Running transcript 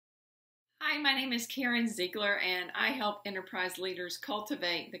Hi, my name is Karen Ziegler, and I help enterprise leaders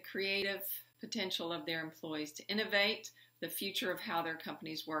cultivate the creative potential of their employees to innovate the future of how their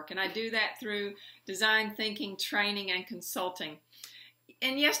companies work. And I do that through design thinking, training, and consulting.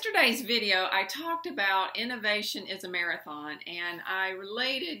 In yesterday's video, I talked about innovation is a marathon, and I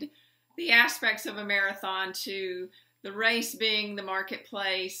related the aspects of a marathon to the race being the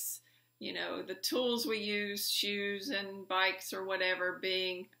marketplace, the tools we use, shoes and bikes or whatever,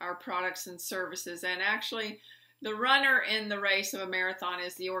 being our products and services. And actually, the runner in the race of a marathon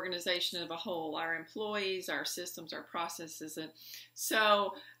is the organization of a whole, our employees, our systems, our processes. And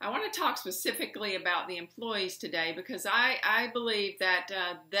so I want to talk specifically about the employees today because I believe that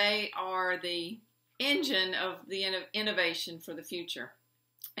they are the engine of the innovation for the future.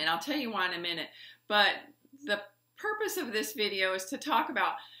 And I'll tell you why in a minute. But the purpose of this video is to talk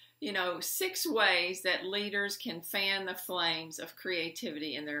about 6 ways that leaders can fan the flames of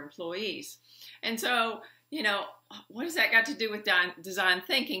creativity in their employees. And so, what does that got to do with design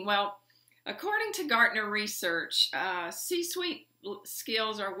thinking? Well, according to Gartner Research, C-suite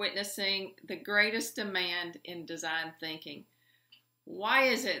skills are witnessing the greatest demand in design thinking. Why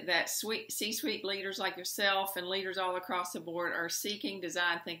is it that C-suite leaders like yourself and leaders all across the board are seeking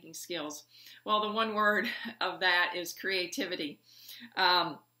design thinking skills? Well, the one word of that is creativity.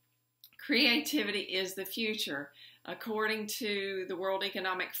 Creativity is the future. According to the World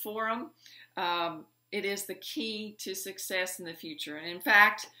Economic Forum, it is the key to success in the future. And in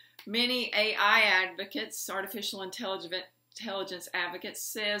fact, many AI advocates, artificial intelligence advocates,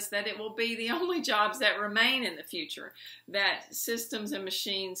 says that it will be the only jobs that remain in the future, that systems and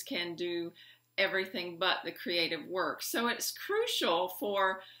machines can do everything but the creative work. So it's crucial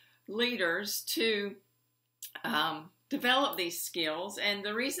for leaders to develop these skills, and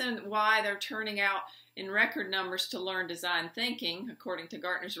the reason why they're turning out in record numbers to learn design thinking, according to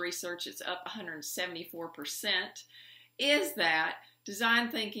Gartner's research, it's up 174%, is that design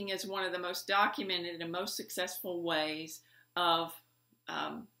thinking is one of the most documented and most successful ways of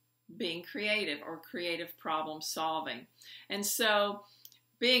being creative or creative problem solving. And so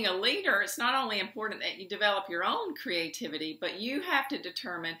being a leader, it's not only important that you develop your own creativity, but you have to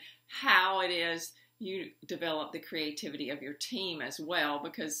determine how it is you develop the creativity of your team as well,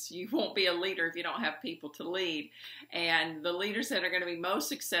 because you won't be a leader if you don't have people to lead. And the leaders that are going to be most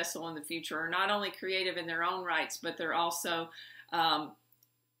successful in the future are not only creative in their own rights, but they're also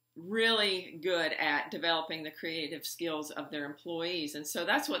really good at developing the creative skills of their employees. And so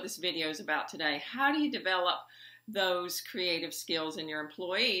that's what this video is about today. How do you develop those creative skills in your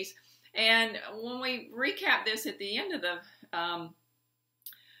employees? And when we recap this at the end of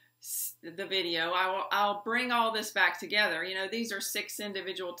the video, I'll bring all this back together. These are 6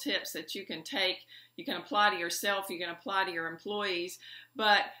 individual tips that you can take, you can apply to yourself, you can apply to your employees.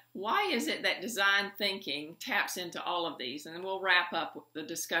 But why is it that design thinking taps into all of these? And then we'll wrap up the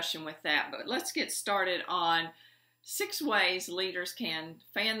discussion with that. But let's get started on 6 ways leaders can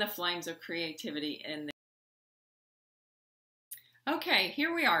fan the flames of creativity in their. Okay,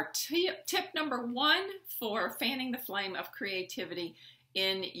 here we are. Tip number 1 for fanning the flame of creativity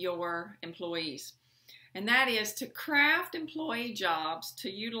in your employees. And that is to craft employee jobs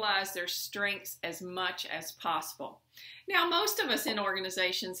to utilize their strengths as much as possible. Now, most of us in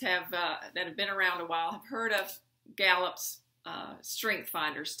organizations that have been around a while have heard of Gallup's Strength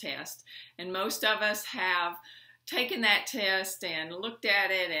Finders test. And most of us have taken that test and looked at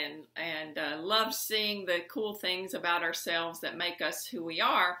it and loved seeing the cool things about ourselves that make us who we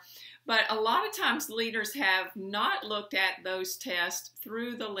are. But a lot of times leaders have not looked at those tests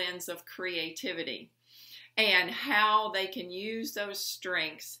through the lens of creativity and how they can use those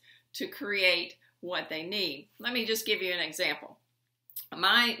strengths to create what they need. Let me just give you an example.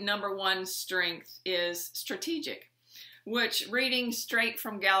 My number 1 strength is strategic, which, reading straight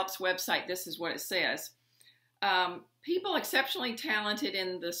from Gallup's website, this is what it says. People exceptionally talented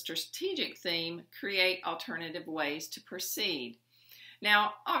in the strategic theme create alternative ways to proceed.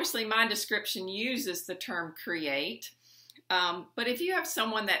 Now, obviously, my description uses the term create, but if you have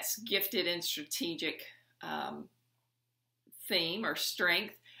someone that's gifted in strategic theme or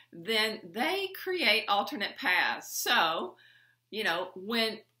strength, then they create alternate paths. So,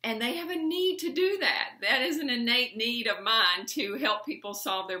 and they have a need to do that. That is an innate need of mine to help people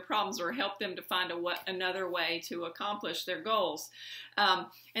solve their problems or help them to find another way to accomplish their goals.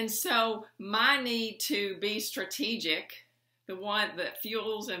 And so my need to be strategic, the one that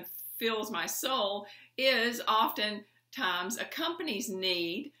fuels and fills my soul, is oftentimes a company's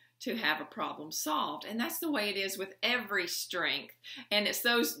need to have a problem solved. And that's the way it is with every strength. And it's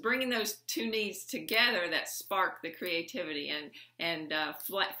those bringing those two needs together that spark the creativity and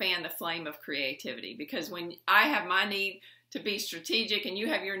fan the flame of creativity. Because when I have my need to be strategic and you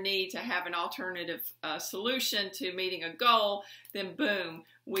have your need to have an alternative solution to meeting a goal, then boom,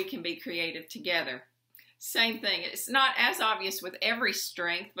 we can be creative together. Same thing. It's not as obvious with every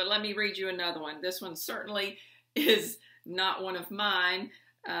strength, but let me read you another one. This one certainly is not one of mine.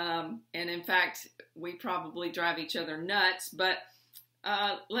 And in fact, we probably drive each other nuts, but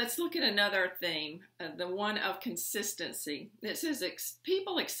let's look at another theme, the one of consistency. It says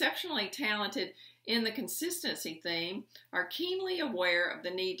people exceptionally talented in the consistency theme are keenly aware of the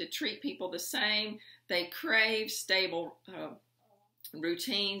need to treat people the same. They crave stable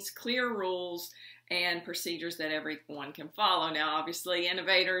routines, clear rules, and procedures that everyone can follow. Now, obviously,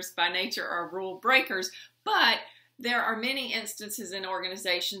 innovators by nature are rule breakers, but there are many instances in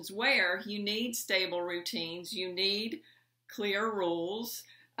organizations where you need stable routines, you need clear rules,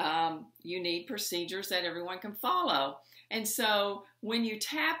 you need procedures that everyone can follow. And so when you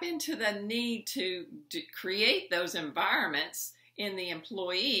tap into the need to create those environments in the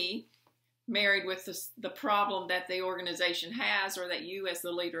employee, married with the problem that the organization has or that you as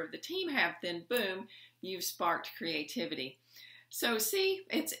the leader of the team have, then boom, you've sparked creativity. So see,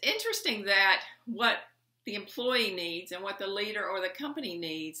 it's interesting that what the employee needs and what the leader or the company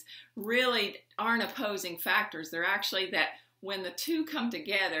needs really aren't opposing factors. They're actually that when the two come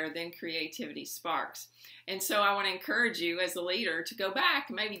together, then creativity sparks. And so I want to encourage you as a leader to go back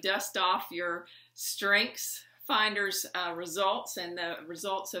and maybe dust off your strengths finders results and the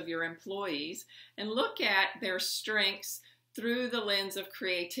results of your employees and look at their strengths through the lens of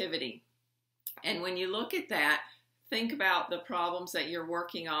creativity. And when you look at that, think about the problems that you're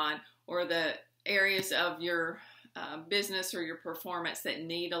working on or the areas of your business or your performance that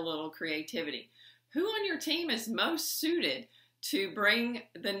need a little creativity. Who on your team is most suited to bring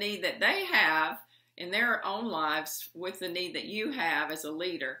the need that they have in their own lives with the need that you have as a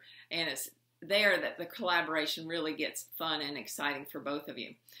leader? And it's there that the collaboration really gets fun and exciting for both of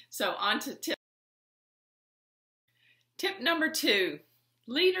you. So on to tip number 2.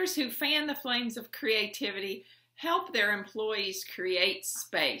 Leaders who fan the flames of creativity help their employees create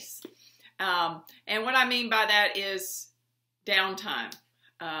space. And what I mean by that is downtime,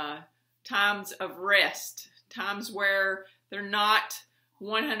 times of rest, times where they're not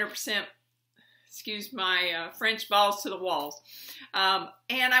 100%, excuse my French, balls to the walls. And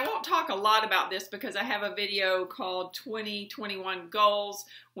I won't talk a lot about this because I have a video called 2021 Goals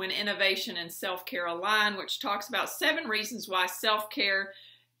When Innovation and Self-Care Align, which talks about 7 reasons why self-care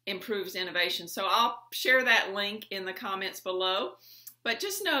improves innovation. So I'll share that link in the comments below. But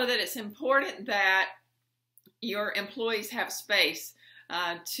just know that it's important that your employees have space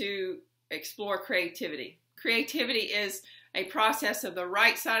to explore creativity. Creativity is a process of the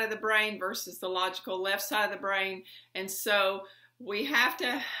right side of the brain versus the logical left side of the brain. And so we have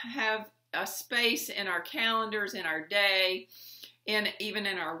to have a space in our calendars, in our day, and even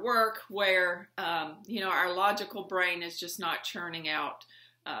in our work where, our logical brain is just not churning out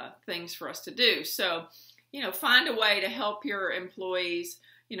things for us to do. So, find a way to help your employees,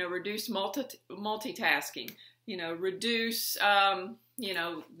 reduce multitasking, reduce, the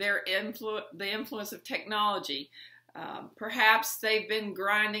influence of technology. Perhaps they've been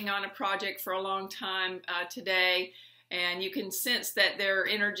grinding on a project for a long time today, and you can sense that their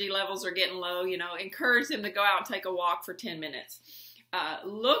energy levels are getting low. Encourage them to go out and take a walk for 10 minutes.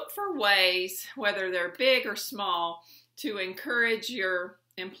 Look for ways, whether they're big or small, to encourage your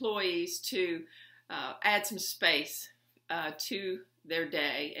employees to add some space to their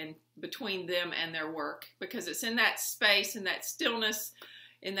day and between them and their work, because it's in that space, in that stillness,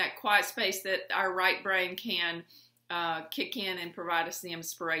 in that quiet space that our right brain can kick in and provide us the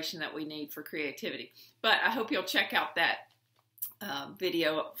inspiration that we need for creativity. But I hope you'll check out that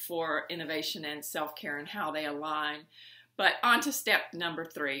video for innovation and self-care and how they align. But on to step number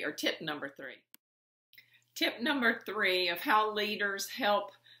 3, or tip number 3. Tip number 3 of how leaders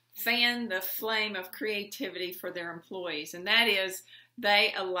help fan the flame of creativity for their employees, and that is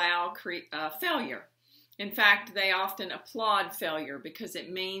they allow failure. In fact, they often applaud failure because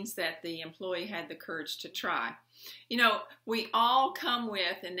it means that the employee had the courage to try. We all come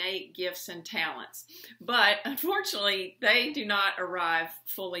with innate gifts and talents, but unfortunately, they do not arrive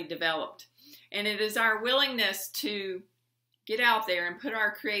fully developed. And it is our willingness to get out there and put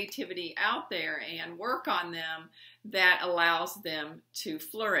our creativity out there and work on them that allows them to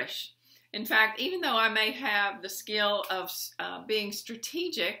flourish. In fact, even though I may have the skill of being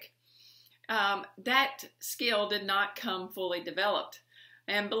strategic, that skill did not come fully developed.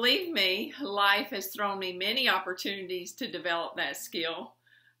 And believe me, life has thrown me many opportunities to develop that skill,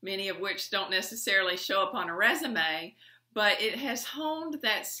 many of which don't necessarily show up on a resume, but it has honed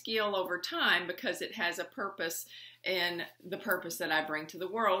that skill over time because it has a purpose, and the purpose that I bring to the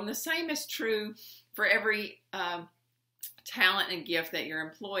world. And the same is true for every talent and gift that your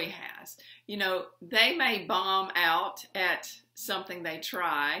employee has. You know, they may bomb out at something they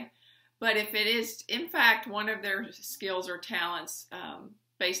try, but if it is, in fact, one of their skills or talents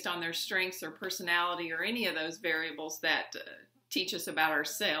based on their strengths or personality or any of those variables that teach us about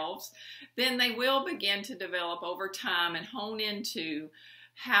ourselves, then they will begin to develop over time and hone into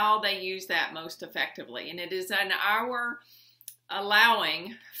how they use that most effectively. And it is in our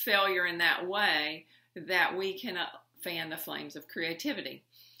allowing failure in that way that we can fan the flames of creativity.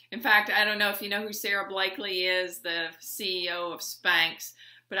 In fact, I don't know if you know who Sarah Blakely is, the CEO of Spanx,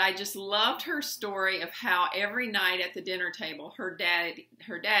 but I just loved her story of how every night at the dinner table, her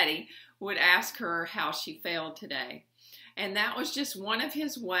daddy would ask her how she failed today. And that was just one of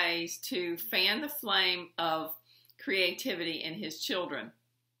his ways to fan the flame of creativity in his children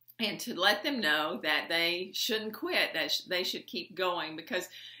and to let them know that they shouldn't quit, that they should keep going, because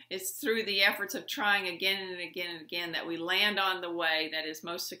it's through the efforts of trying again and again and again that we land on the way that is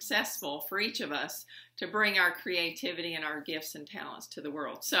most successful for each of us to bring our creativity and our gifts and talents to the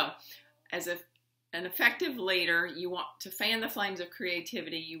world. So as an effective leader, you want to fan the flames of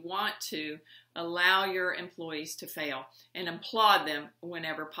creativity. You want to allow your employees to fail and applaud them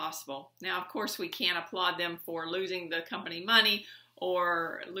whenever possible. Now, of course, we can't applaud them for losing the company money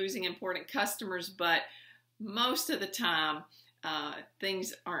or losing important customers, but most of the time,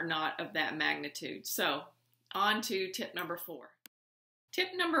 things are not of that magnitude. So, on to tip number 4. Tip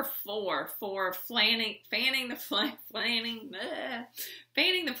number 4 for fanning the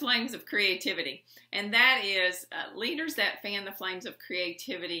flames of creativity, and that is leaders that fan the flames of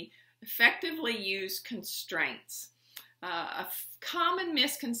creativity effectively use constraints. A common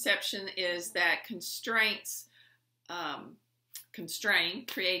misconception is that constraints constrain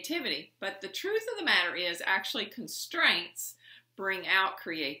creativity, but the truth of the matter is actually constraints bring out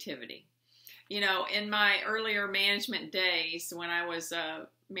creativity. You know, in my earlier management days when I was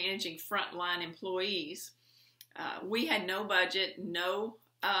managing frontline employees, we had no budget, no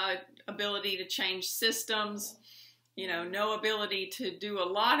ability to change systems, you know, no ability to do a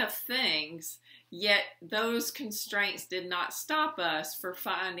lot of things, yet those constraints did not stop us for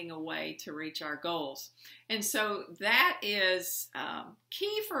finding a way to reach our goals. And so that is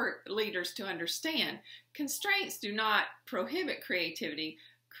key for leaders to understand. Constraints do not prohibit creativity.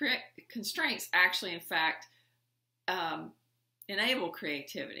 Constraints actually, in fact, enable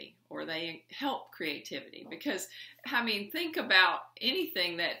creativity, or they help creativity. Because, I mean, think about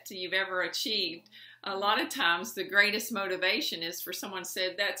anything that you've ever achieved. A lot of times the greatest motivation is for someone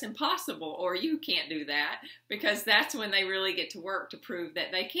said that's impossible or you can't do that, because that's when they really get to work to prove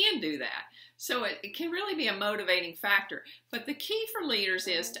that they can do that. So it can really be a motivating factor. But the key for leaders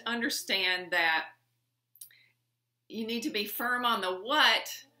is to understand that you need to be firm on the what,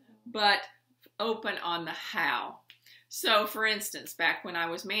 but open on the how. So for instance, back when I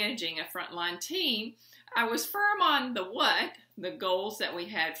was managing a frontline team, I was firm on the what, the goals that we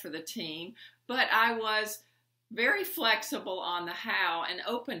had for the team, but I was very flexible on the how and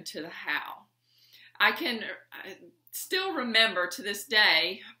open to the how. I can still remember to this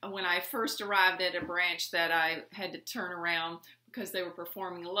day when I first arrived at a branch that I had to turn around because they were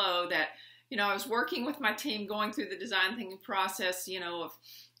performing low, that, you know, I was working with my team going through the design thinking process, you know,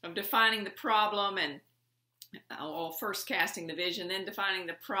 of defining the problem and first casting the vision, then defining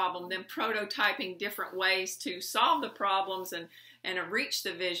the problem, then prototyping different ways to solve the problems and reach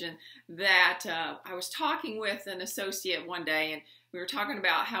the vision. That I was talking with an associate one day, and we were talking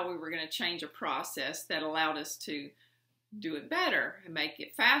about how we were going to change a process that allowed us to do it better and make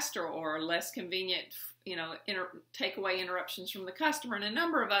it faster or less convenient, you know, take away interruptions from the customer and a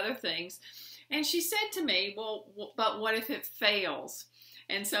number of other things. And she said to me, well, but what if it fails?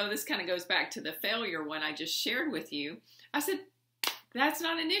 And so this kind of goes back to the failure one I just shared with you. I said, that's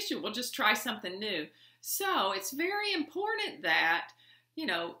not an issue. We'll just try something new. So it's very important that, you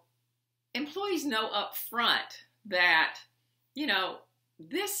know, employees know up front that, you know,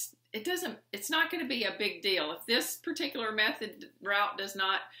 it's not going to be a big deal. If this particular route does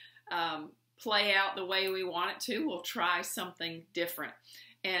not play out the way we want it to, we'll try something different.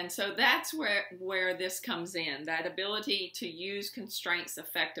 And so that's where this comes in, that ability to use constraints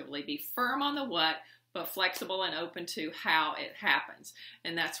effectively, be firm on the what, but flexible and open to how it happens.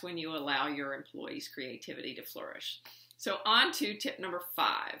 And that's when you allow your employees' creativity to flourish. So on to tip number 5.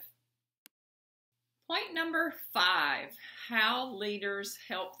 Point number 5, how leaders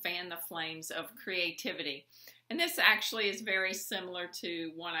help fan the flames of creativity. And this actually is very similar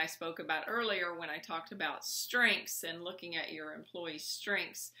to one I spoke about earlier when I talked about strengths and looking at your employees'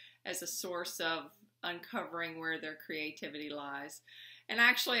 strengths as a source of uncovering where their creativity lies. And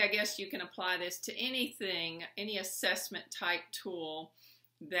actually, I guess you can apply this to anything, any assessment type tool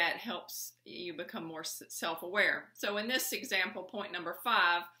that helps you become more self-aware. So in this example, point number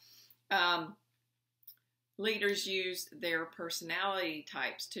 5, leaders use their personality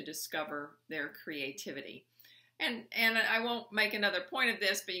types to discover their creativity. And I won't make another point of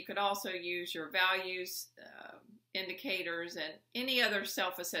this, but you could also use your values, indicators, and any other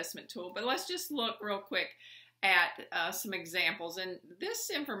self-assessment tool. But let's just look real quick at some examples. And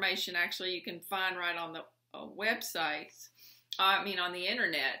this information actually you can find right on the websites, on the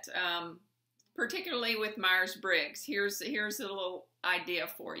internet, particularly with Myers-Briggs. Here's a little idea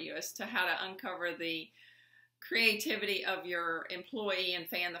for you as to how to uncover the creativity of your employee and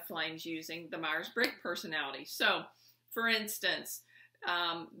fan the flames using the Myers-Briggs personality. So, for instance,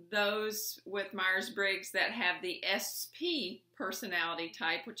 those with Myers-Briggs that have the SP personality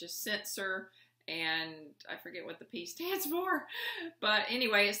type, which is sensor, and I forget what the P stands for, but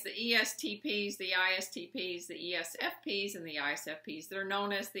anyway, it's the ESTPs, the ISTPs, the ESFPs, and the ISFPs. They're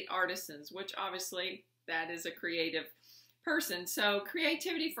known as the artisans, which obviously that is a creative person. So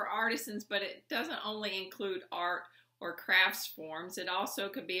creativity for artisans, but it doesn't only include art or crafts forms. It also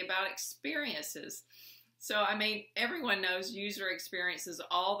could be about experiences. So, everyone knows user experience is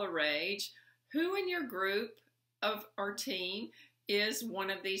all the rage. Who in your group or team is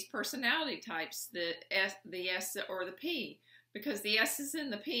one of these personality types, the S or the P? Because the S's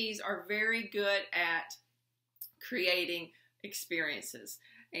and the P's are very good at creating experiences.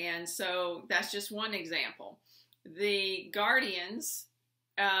 And so that's just one example. The guardians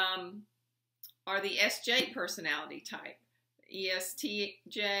are the SJ personality type. ESTJ,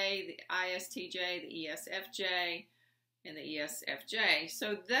 the ISTJ, the ESFJ, and the ESFJ.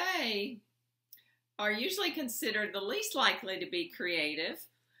 So they are usually considered the least likely to be creative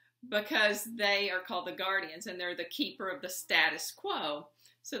because they are called the guardians and they're the keeper of the status quo.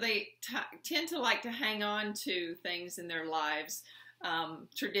 So they tend to like to hang on to things in their lives,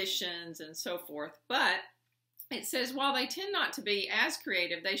 traditions and so forth. But it says while they tend not to be as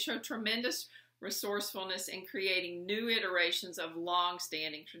creative, they show tremendous resourcefulness in creating new iterations of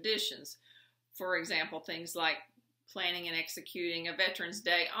long-standing traditions. For example, things like planning and executing a Veterans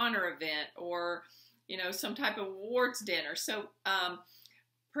Day honor event or, some type of awards dinner. So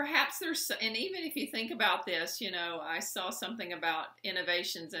perhaps there's, and even if you think about this, I saw something about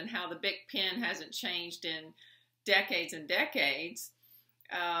innovations and how the Big Pen hasn't changed in decades and decades.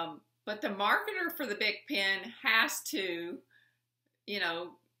 But the marketer for the Big Pen has to,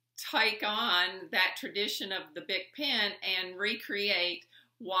 take on that tradition of the Big Pen and recreate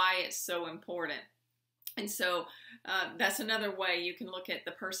why it's so important. And so that's another way you can look at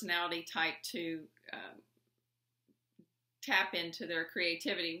the personality type to tap into their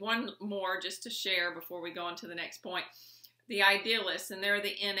creativity. One more just to share before we go on to the next point. The idealists, and they're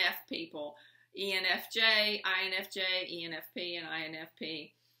the NF people. ENFJ, INFJ, ENFP, and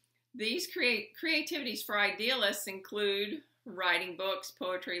INFP. These creativities for idealists include writing books,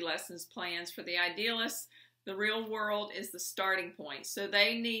 poetry, lessons, plans. For the idealists, the real world is the starting point. So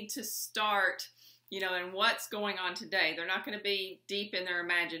they need to start, in what's going on today. They're not going to be deep in their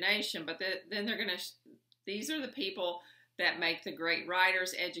imagination, but then they're going to, these are the people that make the great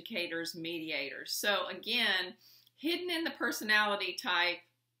writers, educators, mediators. So again, hidden in the personality type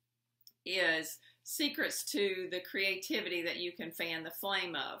is secrets to the creativity that you can fan the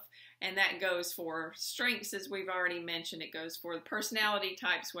flame of. And that goes for strengths, as we've already mentioned. It goes for the personality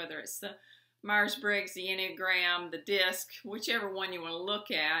types, whether it's the Myers-Briggs, the Enneagram, the DISC, whichever one you want to look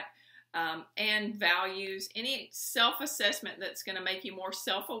at, and values, any self-assessment that's going to make you more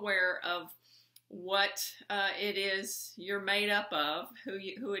self-aware of what it is you're made up of,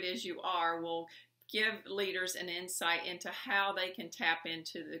 who it is you are, will give leaders an insight into how they can tap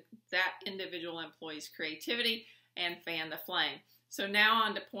into that individual employee's creativity and fan the flame. So now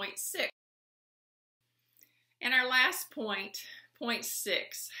on to point 6. And our last point, point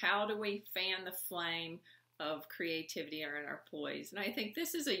 6, how do we fan the flame of creativity in our employees? And I think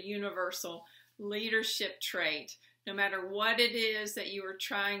this is a universal leadership trait. No matter what it is that you are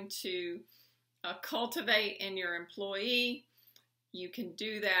trying to cultivate in your employee, you can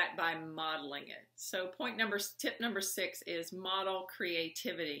do that by modeling it. So tip number 6 is model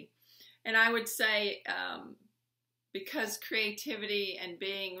creativity. And I would say because creativity and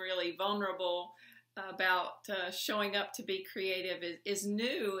being really vulnerable about showing up to be creative is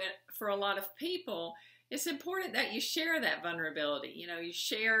new for a lot of people, it's important that you share that vulnerability. You know, you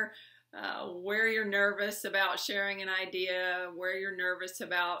share where you're nervous about sharing an idea, where you're nervous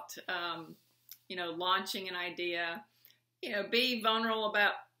about, launching an idea. You know, be vulnerable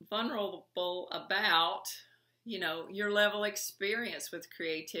about, your level of experience with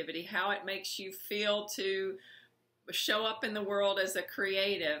creativity, how it makes you feel to show up in the world as a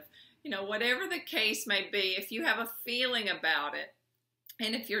creative. Whatever the case may be, if you have a feeling about it,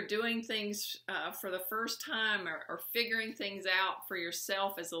 and if you're doing things for the first time or figuring things out for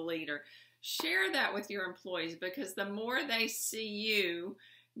yourself as a leader, share that with your employees, because the more they see you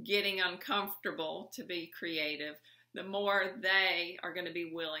getting uncomfortable to be creative, the more they are going to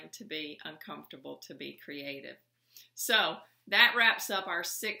be willing to be uncomfortable to be creative. So that wraps up our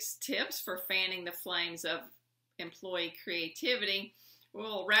 6 tips for fanning the flames of employee creativity.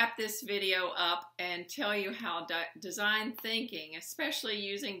 We'll wrap this video up and tell you how design thinking, especially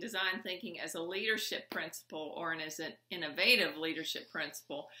using design thinking as a leadership principle or as an innovative leadership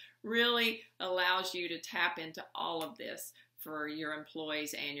principle, really allows you to tap into all of this for your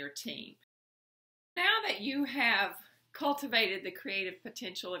employees and your team. Now that you have cultivated the creative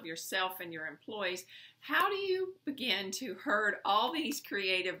potential of yourself and your employees, how do you begin to herd all these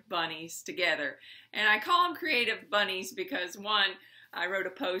creative bunnies together? And I call them creative bunnies because, one, I wrote a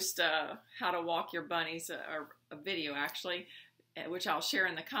post, how to walk your bunnies, or a video actually, which I'll share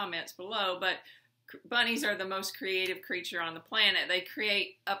in the comments below, but bunnies are the most creative creature on the planet. They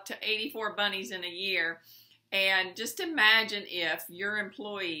create up to 84 bunnies in a year. And just imagine if your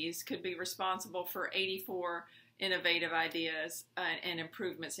employees could be responsible for 84 innovative ideas and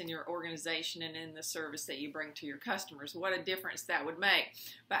improvements in your organization and in the service that you bring to your customers. What a difference that would make.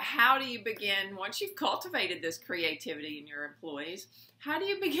 But how do you begin, once you've cultivated this creativity in your employees, how do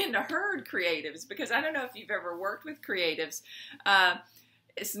you begin to herd creatives? Because I don't know if you've ever worked with creatives.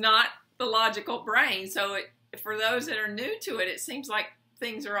 It's not the logical brain. So for those that are new to it, it seems like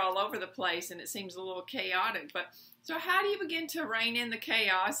things are all over the place and it seems a little chaotic. But so how do you begin to rein in the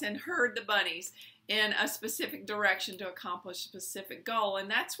chaos and herd the bunnies in a specific direction to accomplish a specific goal? And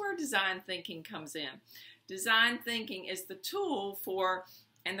that's where design thinking comes in. Design thinking is the tool for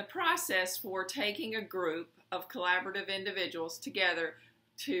and the process for taking a group of collaborative individuals together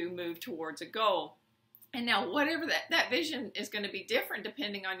to move towards a goal. And now whatever that vision is going to be different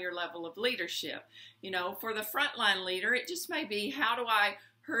depending on your level of leadership. For the frontline leader, it just may be, how do I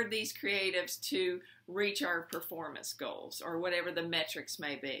herd these creatives to reach our performance goals or whatever the metrics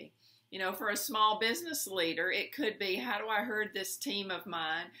may be. For a small business leader, it could be, how do I herd this team of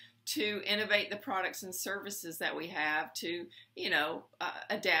mine to innovate the products and services that we have to,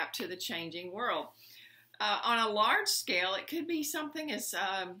 adapt to the changing world. On a large scale, it could be something as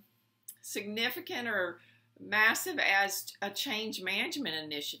significant or massive as a change management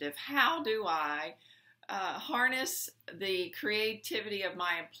initiative. How do I harness the creativity of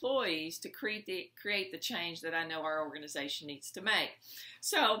my employees to create the change that I know our organization needs to make?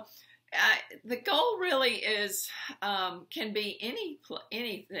 So the goal really is can be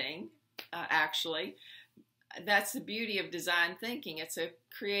anything actually. That's the beauty of design thinking. It's a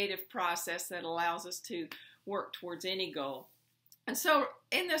creative process that allows us to work towards any goal. And so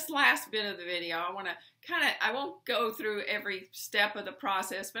in this last bit of the video, I want to I won't go through every step of the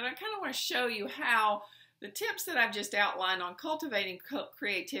process, but I kind of want to show you how the tips that I've just outlined on cultivating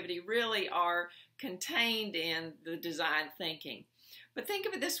creativity really are contained in the design thinking. But think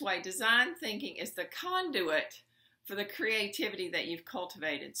of it this way: design thinking is the conduit for the creativity that you've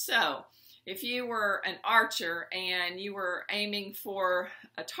cultivated. So if you were an archer and you were aiming for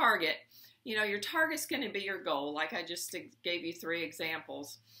a target, your target's going to be your goal, like I just gave you 3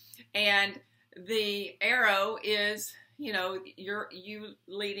 examples. And the arrow is, you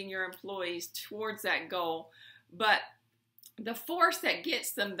leading your employees towards that goal. But the force that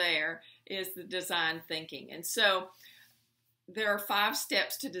gets them there is the design thinking. And so there are 5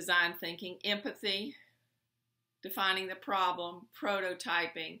 steps to design thinking: empathy, defining the problem,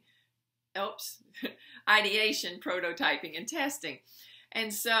 prototyping, ideation, prototyping, and testing.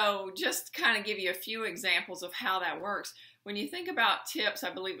 And so just kind of give you a few examples of how that works. When you think about tips,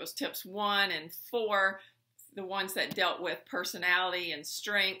 I believe it was tips 1 and 4, the ones that dealt with personality and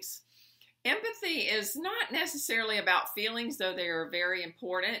strengths. Empathy is not necessarily about feelings, though they are very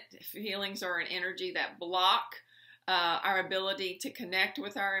important. Feelings are an energy that block our ability to connect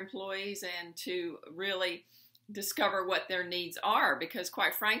with our employees and to really discover what their needs are, because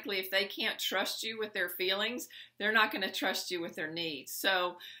quite frankly, if they can't trust you with their feelings, they're not going to trust you with their needs.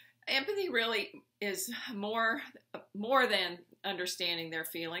 So empathy really is more than understanding their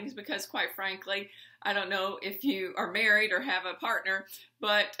feelings, because quite frankly, I don't know if you are married or have a partner,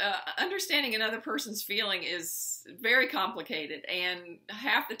 but understanding another person's feeling is very complicated, and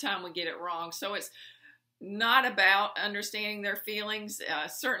half the time we get it wrong. So it's not about understanding their feelings.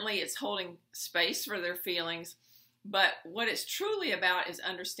 Certainly it's holding space for their feelings, but what it's truly about is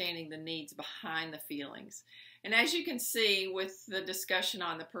understanding the needs behind the feelings. And as you can see with the discussion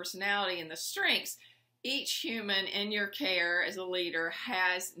on the personality and the strengths, each human in your care as a leader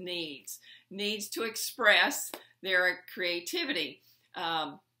has needs to express their creativity,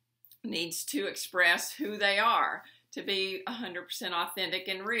 needs to express who they are, to be 100% authentic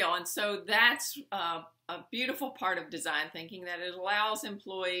and real. And so that's a beautiful part of design thinking, that it allows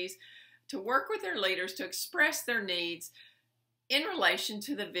employees to work with their leaders to express their needs in relation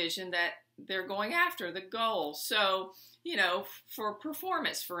to the vision that they're going after, the goal. So, you know, for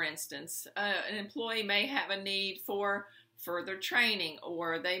performance, for instance, an employee may have a need for further training,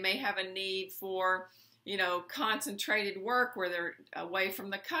 or they may have a need for, you know, concentrated work where they're away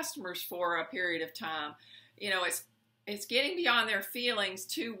from the customers for a period of time. You know, it's getting beyond their feelings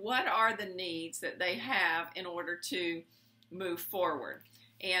to what are the needs that they have in order to move forward.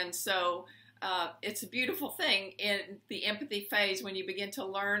 And so it's a beautiful thing in the empathy phase when you begin to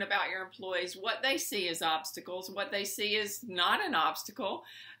learn about your employees, what they see as obstacles, what they see as not an obstacle,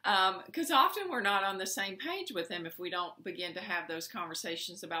 because often we're not on the same page with them if we don't begin to have those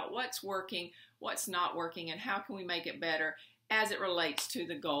conversations about what's working, what's not working, and how can we make it better as it relates to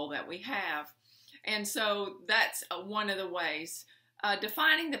the goal that we have. And so that's one of the ways.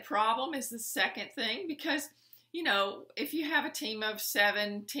 Defining the problem is the second thing, because you know, if you have a team of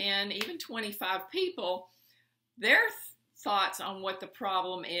 7, 10, even 25 people, their thoughts on what the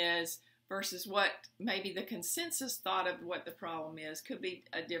problem is versus what maybe the consensus thought of what the problem is could be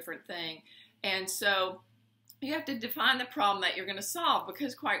a different thing. And so you have to define the problem that you're going to solve,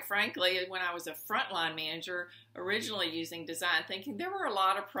 because quite frankly, when I was a frontline manager, originally using design thinking, there were a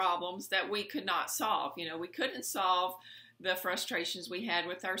lot of problems that we could not solve. You know, we couldn't solve the frustrations we had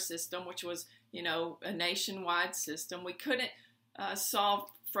with our system, which was, you know, a nationwide system. We couldn't solve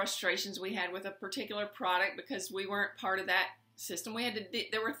frustrations we had with a particular product because we weren't part of that system.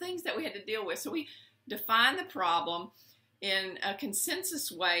 There were things that we had to deal with. So we defined the problem in a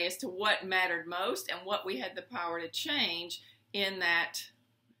consensus way as to what mattered most and what we had the power to change in that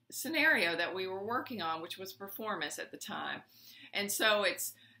scenario that we were working on, which was performance at the time. And so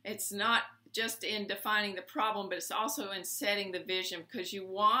it's not just in defining the problem, but it's also in setting the vision, because you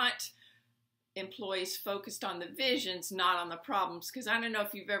want employees focused on the visions, not on the problems. Because I don't know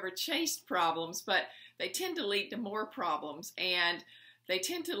if you've ever chased problems, but they tend to lead to more problems, and they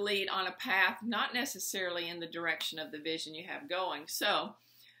tend to lead on a path not necessarily in the direction of the vision you have going. So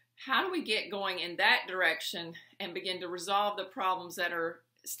how do we get going in that direction and begin to resolve the problems that are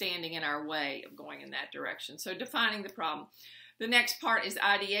standing in our way of going in that direction? So defining the problem. The next part is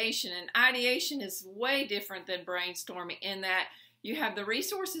ideation, and ideation is way different than brainstorming in that you have the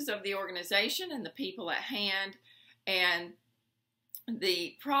resources of the organization and the people at hand and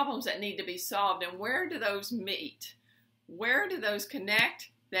the problems that need to be solved, and where do those meet? Where do those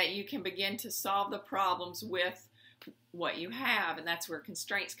connect that you can begin to solve the problems with what you have? And that's where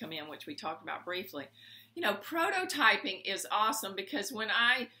constraints come in, which we talked about briefly. You know, prototyping is awesome, because when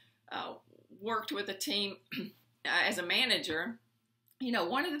I worked with a team as a manager, you know,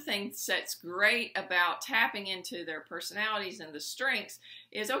 one of the things that's great about tapping into their personalities and the strengths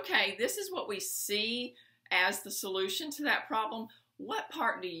is, okay, this is what we see as the solution to that problem. What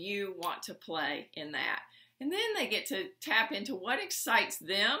part do you want to play in that? And then they get to tap into what excites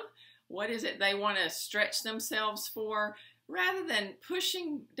them. What is it they want to stretch themselves for? Rather than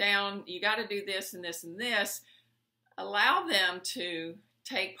pushing down, you got to do this and this and this, allow them to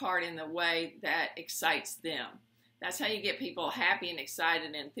take part in the way that excites them. That's how you get people happy and excited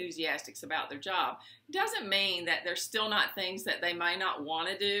and enthusiastic about their job. It doesn't mean that there's still not things that they may not want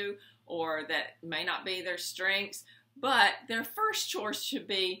to do or that may not be their strengths, but their first choice should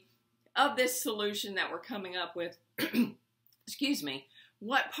be, of this solution that we're coming up with, excuse me,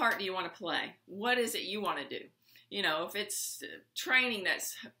 what part do you want to play? What is it you want to do? You know, if it's training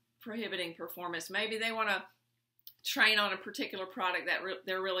that's prohibiting performance, maybe they want to train on a particular product that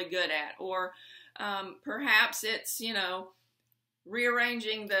they're really good at, or perhaps it's, you know,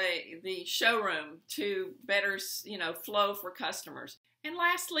 rearranging the showroom to better, you know, flow for customers. And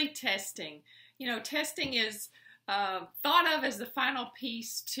lastly, testing. You know, testing is thought of as the final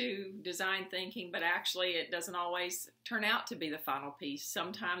piece to design thinking, but actually it doesn't always turn out to be the final piece.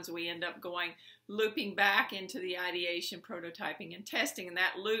 Sometimes we end up looping back into the ideation, prototyping, and testing, and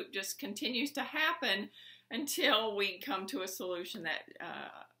that loop just continues to happen until we come to a solution that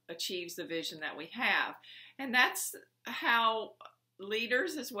achieves the vision that we have. And that's how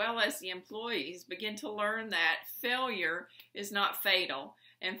leaders as well as the employees begin to learn that failure is not fatal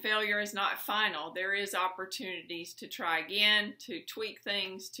and failure is not final. There is opportunities to try again, to tweak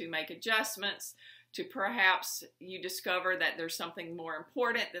things, to make adjustments, to perhaps you discover that there's something more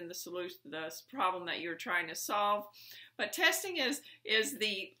important than the solution, the problem that you're trying to solve. But testing is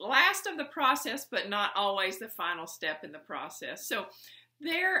the last of the process, but not always the final step in the process. So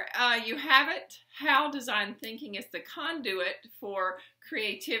there you have it, how design thinking is the conduit for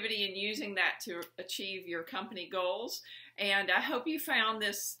creativity and using that to achieve your company goals. And I hope you found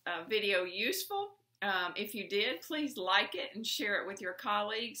this video useful. If you did, please like it and share it with your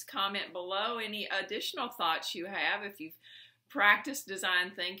colleagues. Comment below any additional thoughts you have if you've practiced design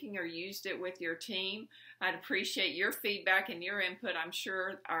thinking or used it with your team. I'd appreciate your feedback and your input. I'm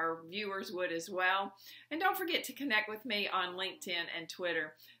sure our viewers would as well. And don't forget to connect with me on LinkedIn and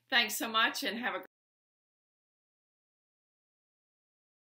Twitter. Thanks so much and have a